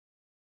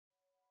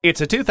It's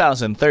a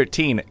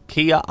 2013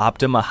 Kia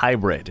Optima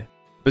Hybrid.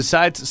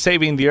 Besides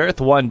saving the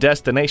earth one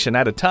destination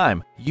at a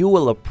time, you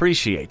will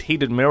appreciate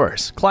heated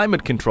mirrors,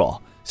 climate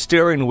control,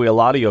 steering wheel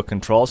audio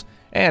controls,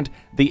 and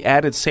the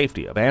added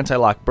safety of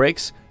anti-lock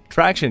brakes,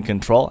 traction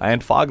control,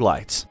 and fog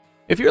lights.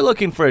 If you're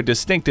looking for a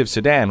distinctive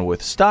sedan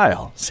with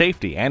style,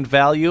 safety, and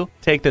value,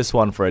 take this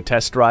one for a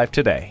test drive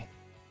today.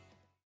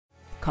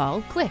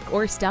 Call, click,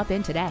 or stop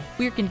in today.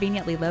 We're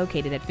conveniently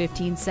located at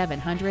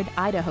 15700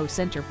 Idaho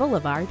Center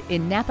Boulevard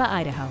in Nampa,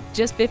 Idaho,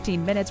 just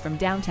 15 minutes from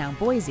downtown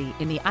Boise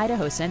in the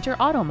Idaho Center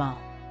Auto Mall.